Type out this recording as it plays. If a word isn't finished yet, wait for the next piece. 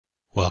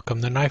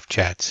Welcome to Knife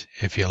Chats.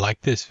 If you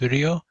like this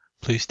video,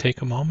 please take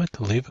a moment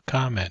to leave a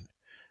comment.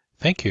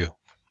 Thank you.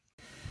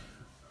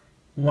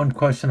 One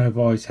question I've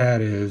always had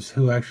is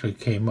who actually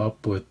came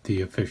up with the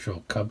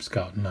official Cub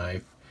Scout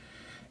knife?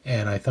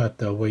 And I thought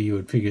the way you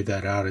would figure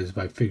that out is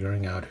by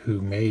figuring out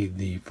who made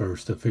the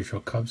first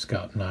official Cub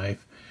Scout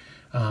knife.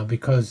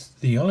 Because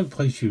the only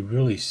place you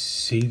really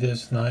see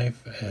this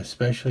knife,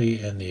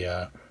 especially in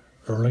the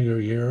earlier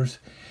years,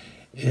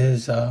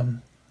 is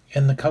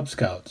in the Cub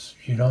Scouts.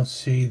 You don't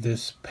see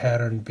this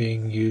pattern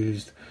being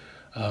used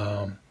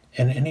in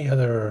any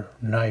other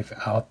knife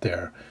out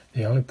there.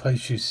 The only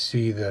place you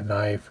see the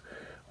knife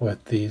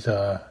with these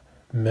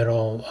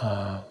middle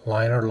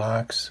liner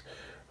locks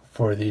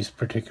for these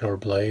particular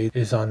blades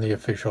is on the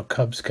official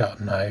Cub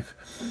Scout knife.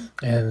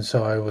 And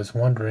so I was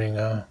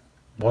wondering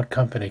what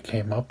company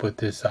came up with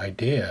this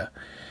idea.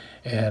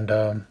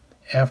 And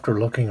after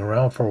looking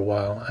around for a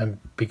while, I'm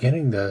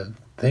beginning to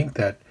think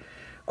that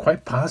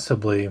quite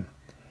possibly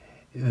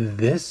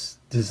this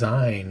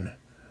design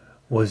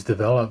was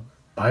developed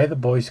by the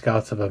Boy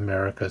Scouts of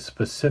America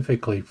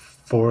specifically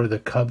for the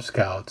Cub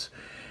Scouts,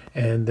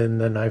 and then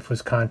the knife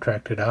was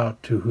contracted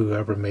out to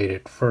whoever made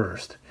it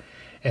first.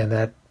 And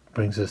that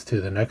brings us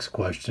to the next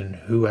question: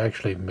 who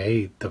actually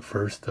made the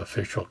first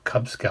official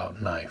Cub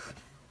Scout knife?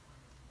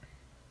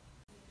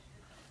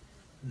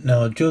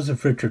 Now,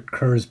 Joseph Richard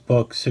Kerr's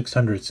book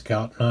 600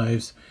 Scout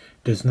Knives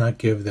does not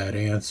give that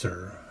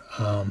answer.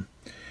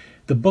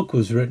 The book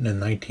was written in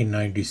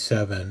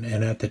 1997,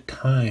 and at the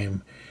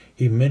time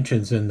he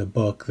mentions in the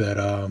book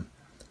that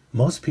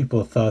most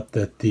people thought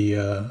that the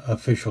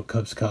official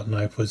Cub Scout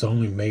knife was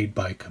only made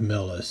by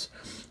Camillus,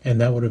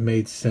 and that would have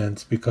made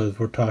sense because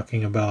we're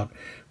talking about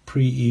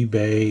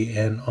pre-eBay,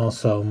 and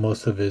also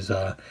most of his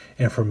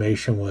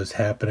information was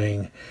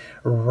happening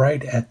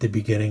right at the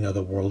beginning of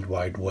the World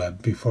Wide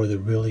Web, before the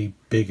really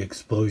big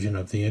explosion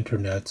of the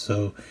internet,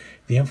 so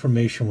the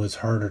information was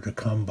harder to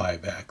come by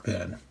back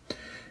then.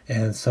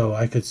 And so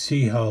I could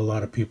see how a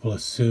lot of people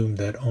assumed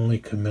that only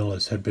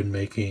Camillus had been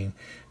making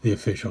the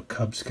official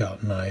Cub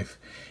Scout knife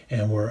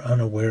and were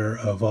unaware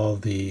of all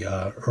the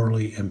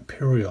early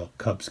Imperial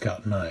Cub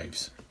Scout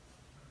knives.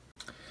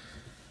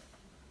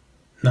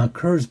 Now,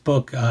 Kerr's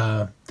book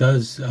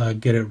does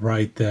get it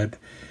right that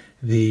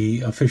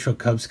the official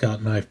Cub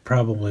Scout knife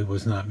probably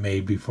was not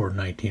made before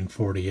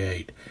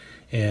 1948.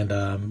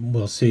 And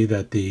we'll see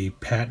that the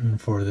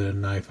patent for the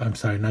knife, I'm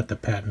sorry, not the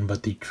patent,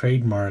 but the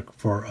trademark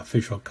for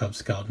official Cub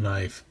Scout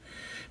knife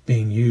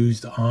being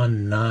used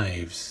on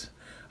knives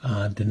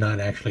did not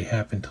actually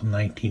happen until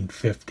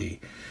 1950.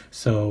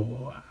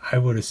 So I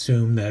would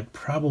assume that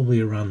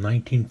probably around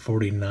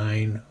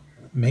 1949,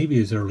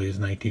 maybe as early as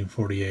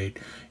 1948,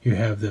 you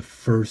have the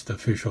first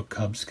official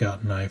Cub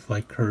Scout knife,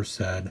 like Kerr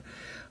said.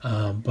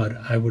 But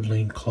I would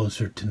lean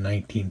closer to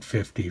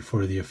 1950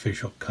 for the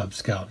official Cub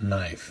Scout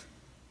knife.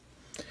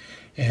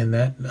 And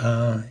that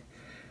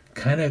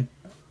kind of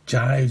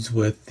jives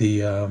with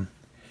the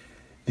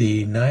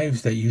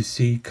knives that you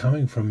see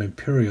coming from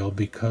Imperial,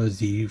 because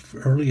the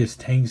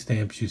earliest tang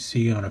stamps you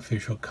see on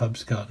official Cub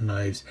Scout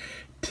knives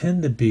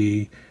tend to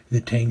be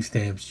the tang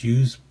stamps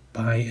used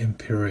by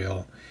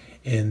Imperial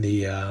in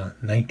the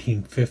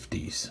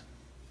 1950s.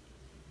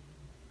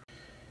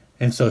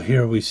 And so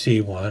here we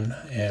see one,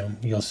 and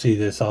you'll see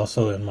this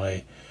also in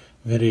my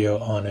video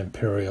on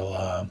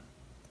Imperial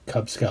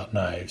Cub Scout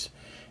knives.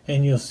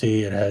 And you'll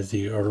see it has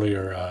the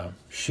earlier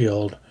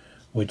shield,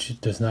 which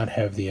does not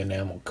have the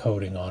enamel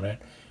coating on it.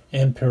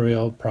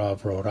 Imperial,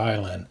 Prov, Rhode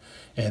Island.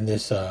 And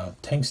this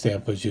tang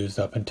stamp was used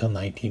up until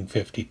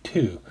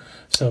 1952.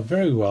 So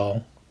very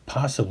well,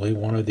 possibly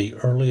one of the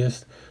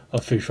earliest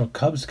official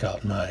Cub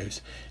Scout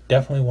knives.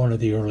 Definitely one of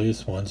the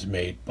earliest ones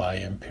made by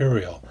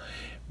Imperial.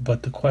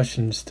 But the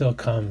question still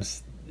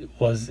comes,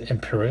 was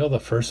Imperial the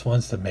first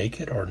ones to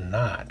make it or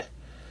not?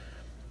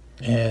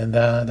 And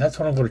that's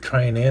what I'm going to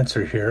try and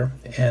answer here.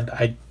 And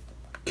I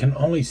can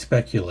only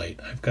speculate.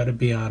 I've got to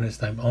be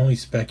honest, I'm only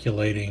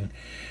speculating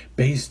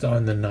based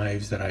on the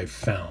knives that I've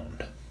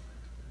found.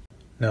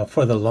 Now,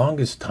 for the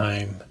longest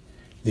time,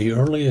 the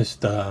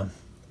earliest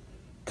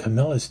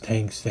Camillus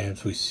tang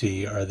stamps we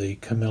see are the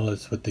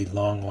Camillus with the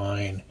long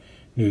line,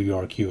 New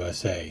York,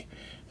 USA.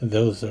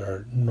 Those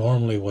are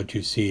normally what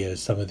you see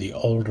as some of the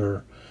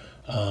older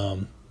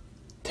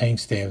tang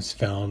stamps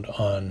found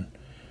on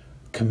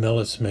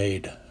Camillus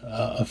made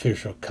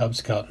official Cub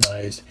Scout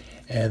knives,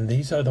 and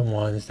these are the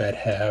ones that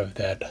have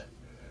that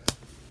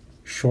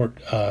short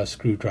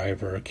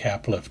screwdriver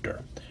cap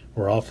lifter.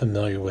 We're all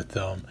familiar with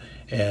them,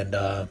 and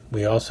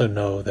we also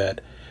know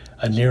that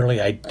a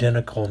nearly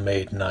identical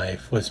made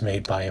knife was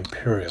made by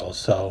Imperial.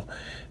 So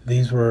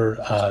these were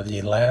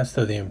the last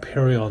of the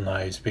Imperial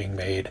knives being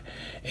made,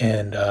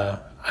 and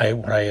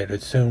what I had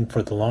assumed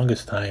for the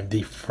longest time,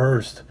 the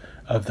first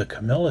of the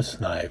Camillus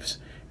knives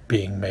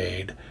being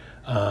made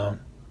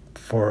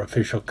for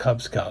official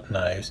Cub Scout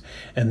knives.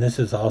 And this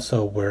is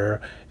also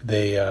where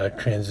they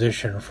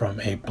transition from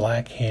a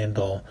black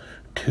handle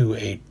to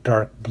a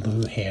dark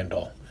blue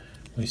handle.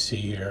 We see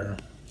here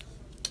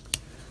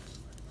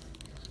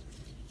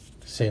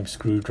same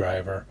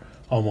screwdriver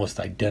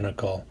almost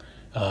identical.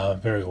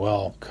 Very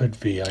well could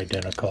be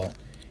identical,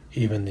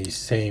 even the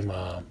same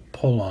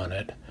pull on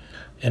it.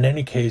 In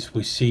any case,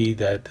 we see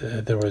that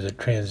there was a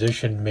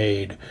transition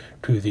made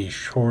to the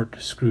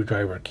short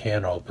screwdriver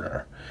can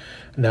opener.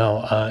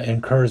 Now,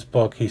 in Kerr's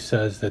book, he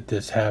says that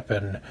this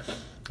happened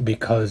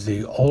because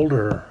the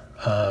older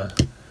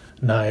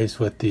knives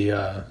with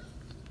the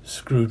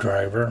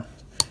screwdriver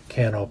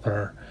can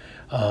opener,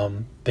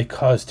 they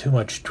caused too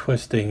much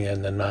twisting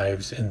and the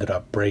knives ended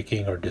up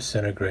breaking or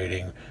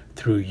disintegrating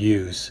through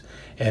use,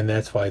 and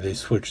that's why they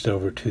switched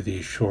over to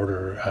the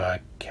shorter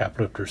cap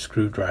lifter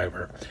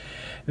screwdriver.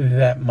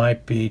 That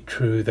might be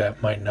true,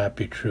 that might not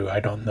be true. I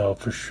don't know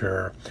for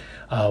sure.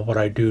 What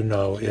I do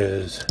know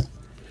is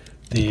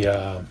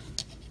the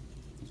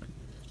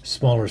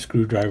smaller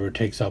screwdriver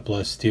takes up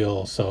less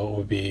steel, so it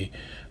would be,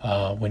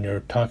 when you're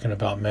talking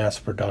about mass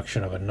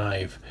production of a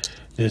knife,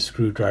 this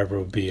screwdriver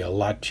would be a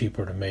lot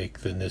cheaper to make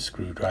than this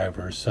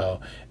screwdriver, so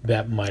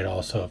that might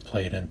also have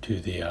played into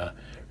the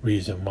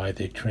reason why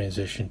they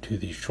transitioned to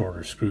the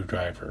shorter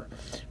screwdriver.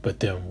 But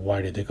then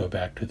why did they go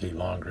back to the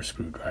longer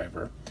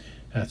screwdriver?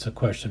 That's a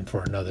question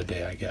for another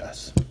day, I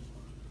guess.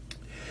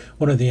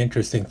 One of the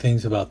interesting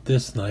things about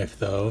this knife,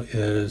 though,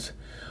 is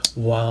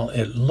while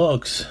it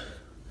looks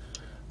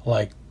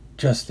like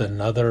just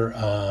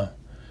another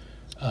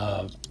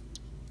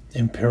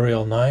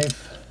Imperial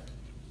knife,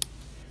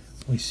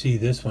 we see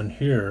this one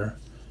here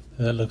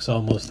that looks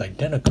almost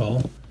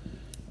identical,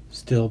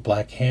 still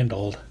black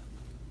handled,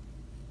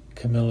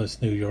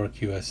 Camillus, New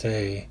York,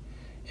 USA,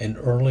 an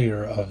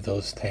earlier of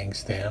those tang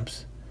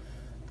stamps,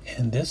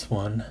 and this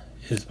one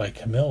is by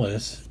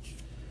Camillus,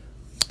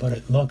 but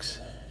it looks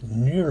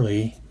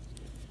nearly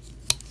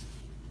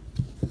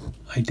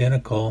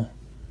identical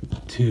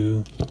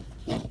to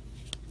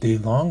the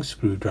long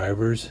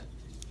screwdrivers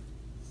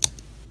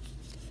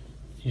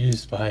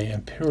used by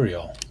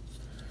Imperial.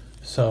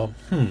 So,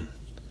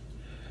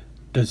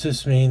 does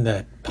this mean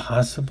that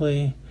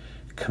possibly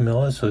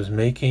Camillus was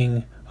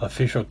making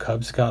official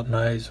Cub Scout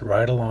knives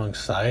right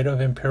alongside of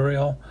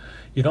Imperial?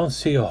 You don't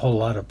see a whole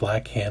lot of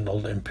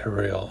black-handled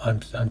Imperial,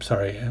 I'm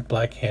sorry,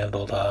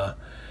 black-handled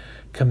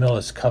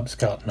Camillus Cub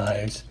Scout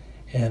knives.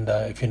 And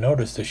if you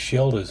notice, the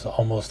shield is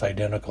almost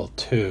identical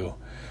too.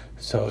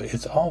 So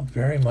it's all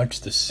very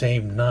much the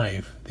same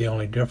knife. The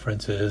only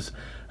difference is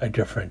a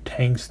different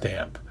tang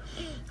stamp.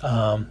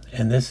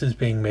 And this is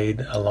being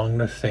made along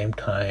the same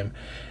time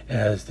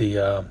as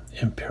the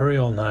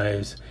Imperial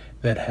knives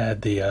that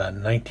had the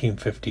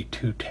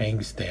 1952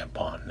 tang stamp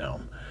on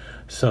them.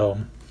 So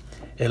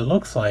it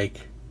looks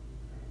like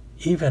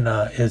even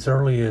as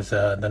early as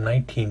the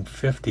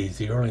 1950s,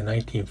 the early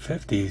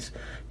 1950s,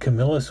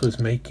 Camillus was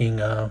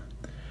making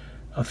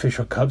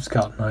official Cub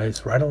Scout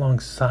knives right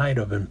alongside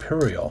of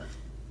Imperial.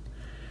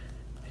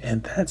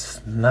 And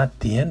that's not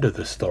the end of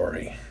the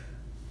story.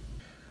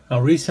 Now,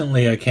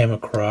 recently I came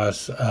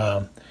across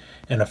an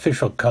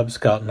official Cub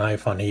Scout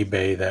knife on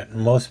eBay that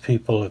most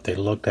people, if they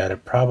looked at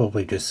it,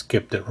 probably just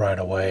skipped it right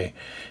away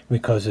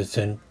because it's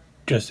in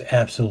just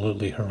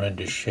absolutely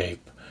horrendous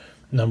shape.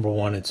 Number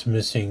one, it's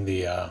missing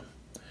the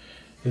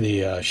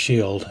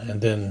shield,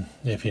 and then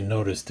if you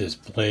notice this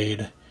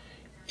blade,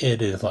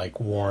 it is like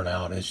worn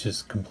out. It's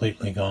just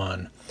completely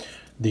gone.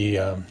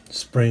 The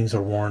springs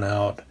are worn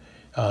out.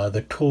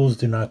 The tools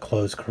do not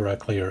close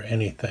correctly or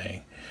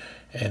anything.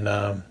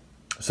 And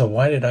so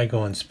why did I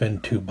go and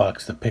spend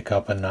 $2 to pick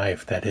up a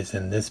knife that is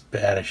in this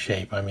bad a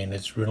shape? I mean,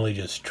 it's really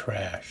just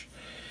trash.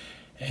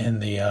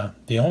 And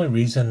the only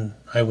reason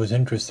I was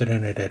interested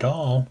in it at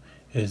all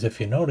is, if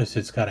you notice,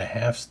 it's got a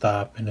half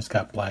stop and it's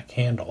got black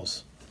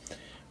handles.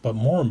 But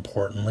more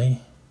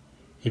importantly,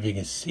 if you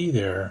can see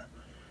there,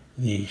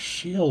 the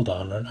shield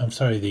on it, I'm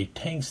sorry, the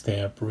tang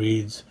stamp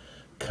reads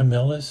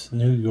Camillus,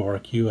 New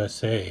York,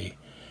 USA.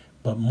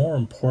 But more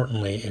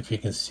importantly, if you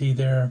can see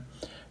there,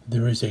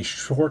 there is a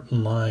short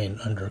line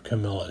under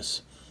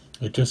Camillus.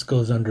 It just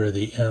goes under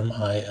the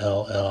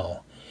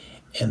MILL.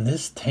 And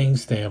this tang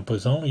stamp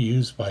was only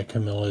used by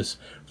Camillus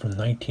from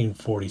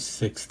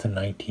 1946 to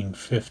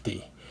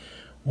 1950,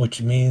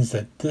 which means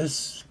that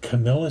this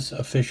Camillus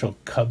official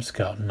Cub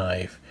Scout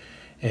knife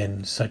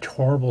in such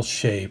horrible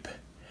shape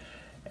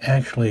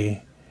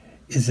actually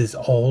is as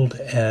old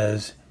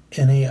as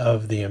any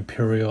of the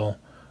Imperial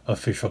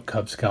official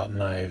Cub Scout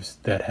knives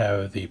that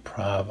have the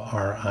Prov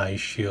RI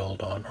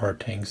shield on or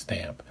tang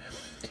stamp,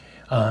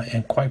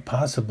 and quite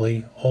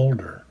possibly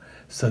older.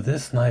 So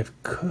this knife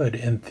could,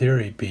 in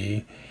theory,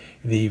 be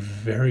the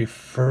very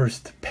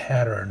first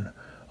pattern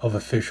of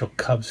official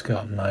Cub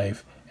Scout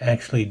knife,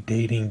 actually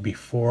dating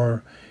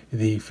before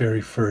the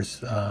very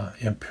first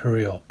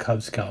Imperial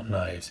Cub Scout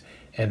knives,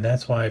 and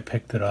that's why I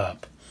picked it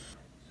up.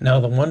 Now,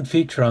 the one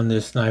feature on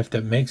this knife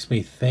that makes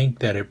me think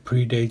that it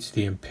predates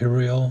the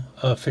Imperial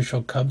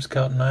official Cub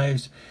Scout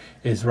knives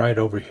is right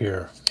over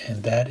here,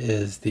 and that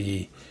is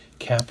the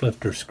cap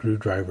lifter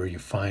screwdriver you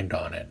find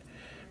on it,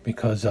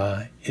 because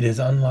it is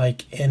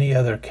unlike any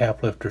other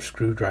cap lifter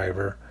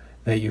screwdriver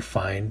that you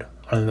find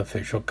on an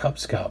official Cub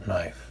Scout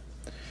knife.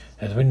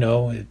 As we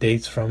know, it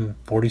dates from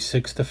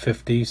 46 to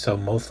 50, so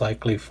most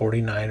likely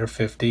 49 or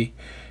 50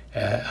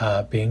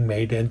 being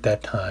made at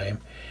that time.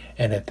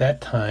 And at that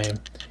time,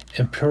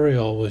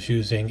 Imperial was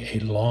using a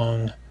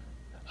long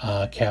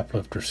cap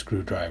lifter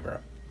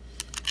screwdriver,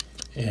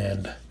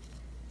 and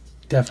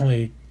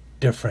definitely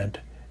different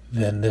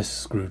than this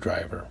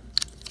screwdriver.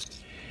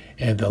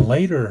 And the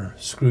later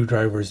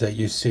screwdrivers that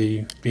you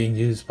see being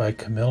used by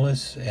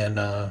Camillus and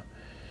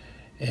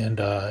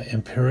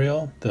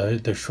Imperial,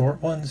 the short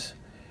ones,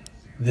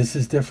 this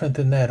is different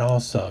than that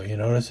also. You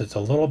notice it's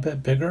a little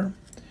bit bigger,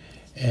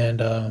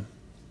 and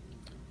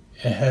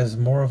it has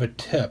more of a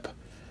tip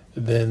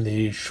than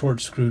the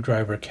short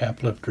screwdriver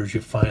cap lifters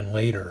you find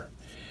later.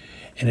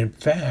 And in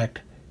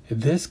fact,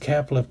 this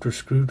cap lifter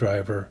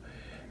screwdriver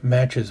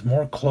matches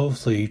more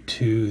closely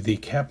to the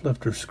cap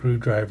lifter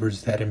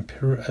screwdrivers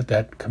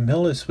that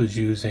Camillus was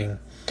using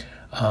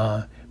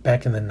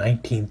back in the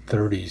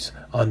 1930s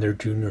on their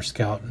Junior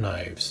Scout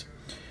knives.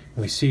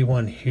 We see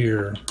one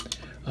here.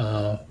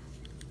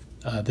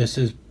 This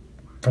is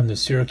from the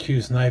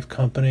Syracuse Knife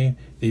Company.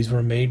 These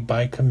were made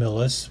by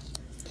Camillus.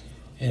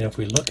 And if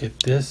we look at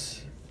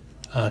this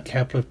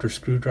cap lifter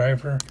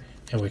screwdriver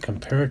and we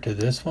compare it to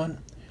this one,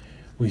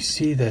 we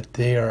see that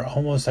they are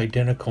almost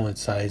identical in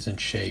size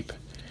and shape.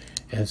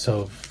 And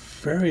so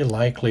very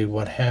likely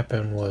what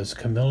happened was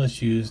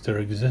Camillus used their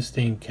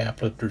existing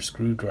cap lifter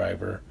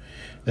screwdriver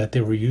that they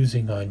were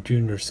using on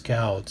Junior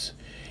Scouts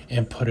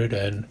and put it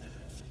in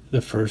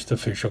the first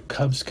official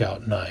Cub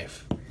Scout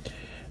knife.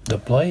 The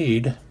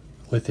blade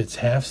with its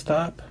half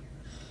stop,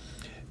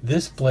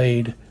 this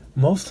blade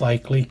most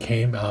likely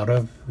came out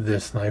of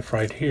this knife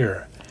right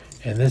here.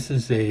 And this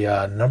is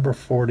a number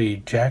 40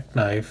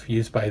 jackknife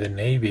used by the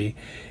Navy.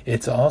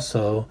 It's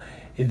also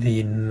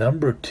the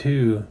number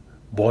 2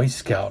 Boy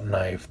Scout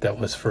knife that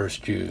was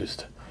first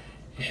used.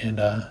 And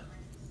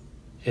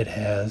it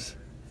has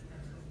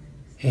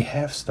a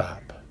half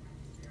stop.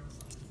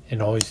 It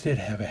always did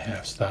have a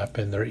half stop,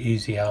 and they're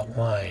easy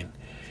outline.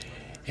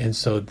 And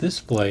so this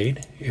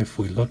blade, if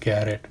we look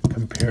at it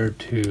compared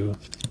to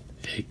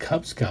a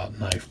Cub Scout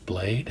knife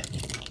blade,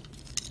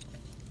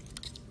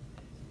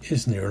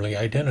 is nearly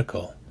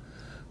identical.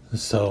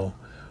 So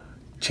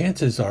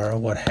chances are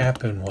what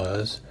happened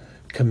was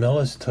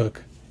Camillus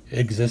took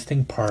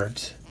existing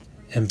parts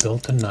and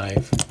built a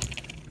knife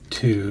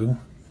to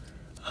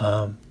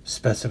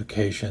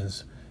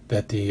specifications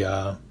that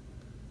the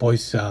Boy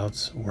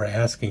Scouts were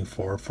asking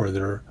for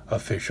their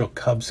official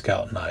Cub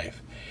Scout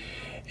knife.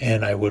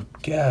 And I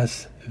would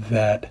guess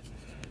that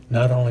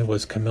not only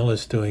was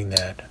Camillus doing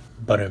that,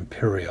 but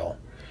Imperial.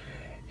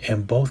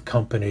 And both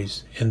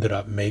companies ended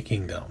up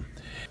making them.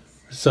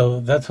 So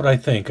that's what I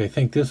think. I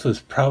think this was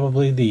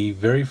probably the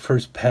very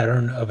first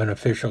pattern of an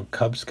official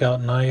Cub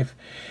Scout knife.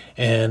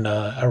 And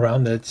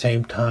around that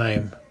same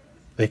time,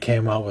 they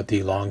came out with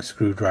the long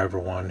screwdriver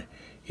one.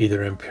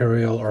 Either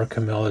Imperial or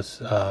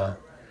Camillus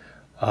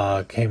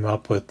came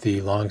up with the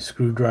long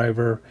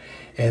screwdriver,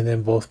 and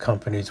then both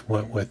companies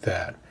went with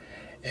that.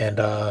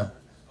 And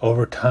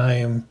over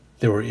time,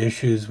 there were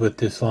issues with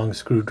this long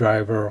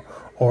screwdriver,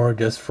 or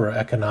just for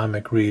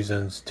economic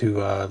reasons to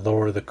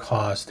lower the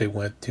cost, they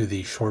went to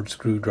the short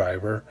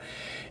screwdriver.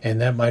 And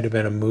that might have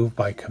been a move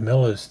by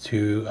Camillus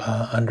to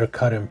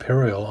undercut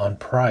Imperial on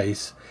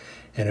price,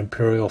 and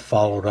Imperial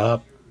followed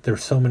up.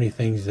 There's so many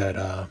things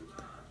that,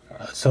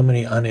 so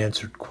many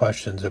unanswered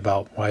questions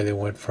about why they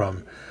went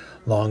from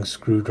long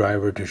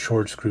screwdriver to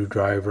short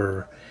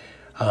screwdriver.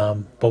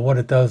 But what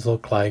it does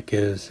look like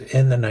is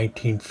in the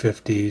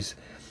 1950s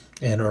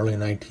and early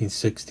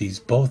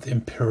 1960s, both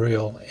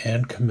Imperial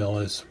and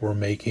Camillus were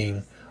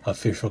making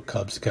official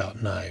Cub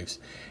Scout knives.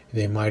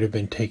 They might have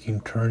been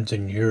taking turns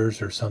in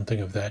years or something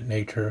of that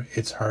nature.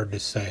 It's hard to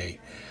say.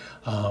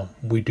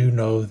 We do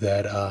know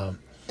that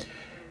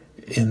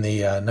in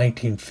the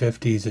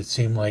 1950s, it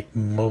seemed like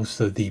most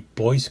of the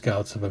Boy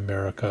Scouts of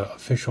America,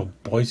 official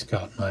Boy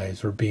Scout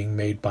knives, were being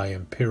made by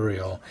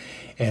Imperial,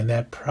 and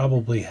that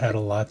probably had a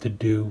lot to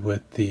do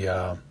with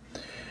the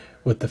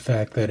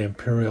fact that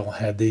Imperial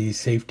had the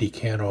safety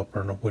can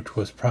opener, which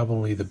was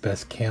probably the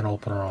best can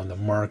opener on the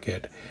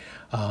market,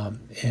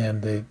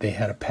 and they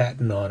had a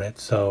patent on it,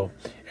 so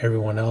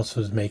everyone else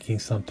was making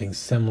something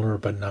similar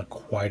but not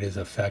quite as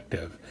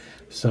effective.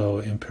 So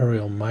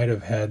Imperial might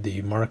have had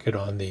the market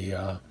on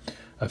the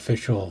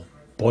official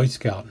Boy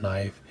Scout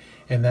knife,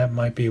 and that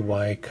might be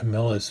why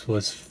Camillus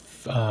was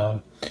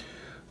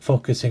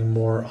focusing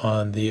more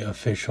on the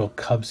official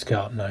Cub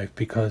Scout knife,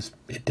 because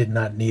it did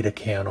not need a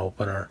can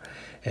opener.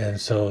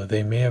 And so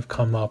they may have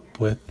come up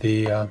with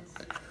the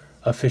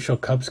official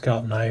Cub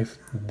Scout knife,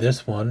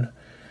 this one,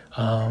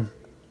 and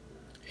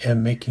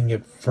making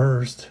it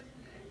first.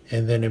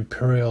 And then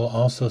Imperial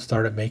also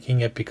started making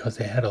it because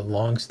they had a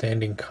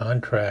long-standing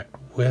contract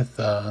with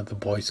the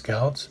Boy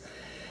Scouts.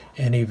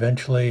 And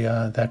eventually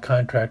that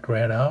contract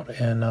ran out,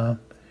 and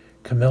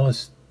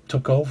Camillus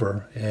took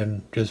over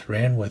and just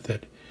ran with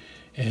it.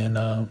 And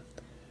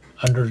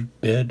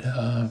underbid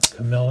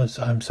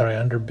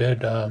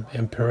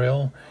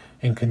Imperial,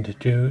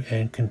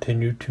 and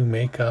continued to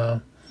make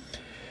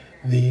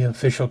the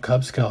official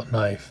Cub Scout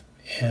knife.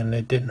 And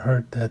it didn't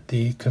hurt that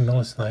the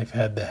Camillus knife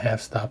had the half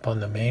stop on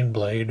the main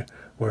blade,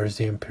 whereas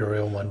the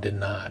Imperial one did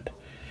not.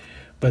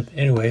 But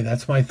anyway,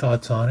 that's my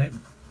thoughts on it.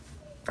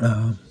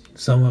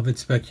 Some of it's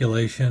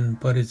speculation,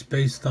 but it's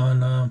based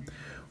on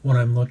what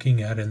I'm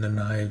looking at in the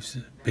knives,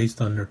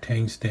 based on their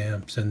tang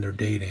stamps and their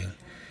dating.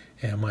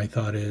 And my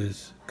thought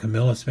is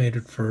Camillus made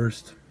it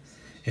first.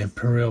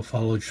 Imperial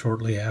followed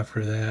shortly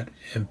after that.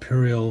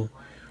 Imperial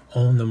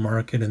owned the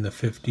market in the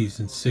 50s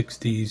and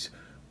 60s,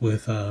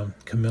 with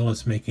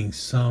Camillus making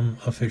some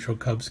official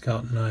Cub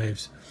Scout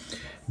knives,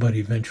 but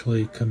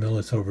eventually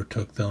Camillus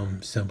overtook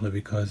them simply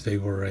because they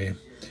were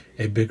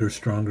a bigger,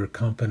 stronger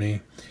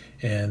company,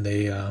 and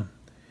they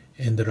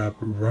ended up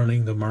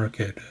running the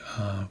market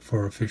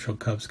for official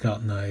Cub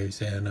Scout knives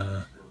and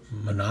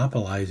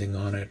monopolizing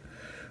on it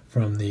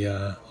from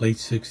the late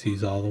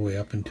 60s all the way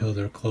up until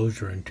their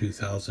closure in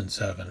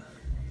 2007.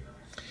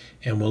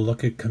 And we'll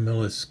look at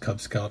Camillus Cub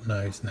Scout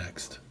knives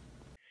next.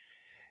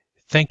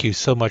 Thank you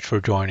so much for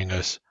joining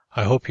us.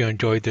 I hope you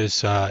enjoyed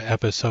this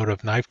episode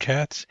of Knife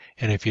Chats,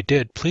 and if you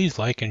did, please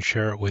like and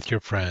share it with your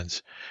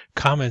friends.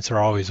 Comments are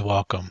always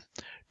welcome.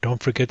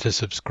 Don't forget to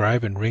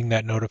subscribe and ring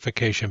that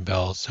notification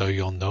bell so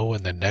you'll know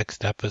when the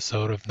next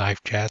episode of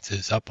Knife Chats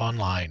is up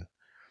online.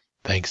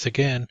 Thanks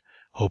again.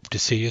 Hope to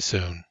see you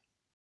soon.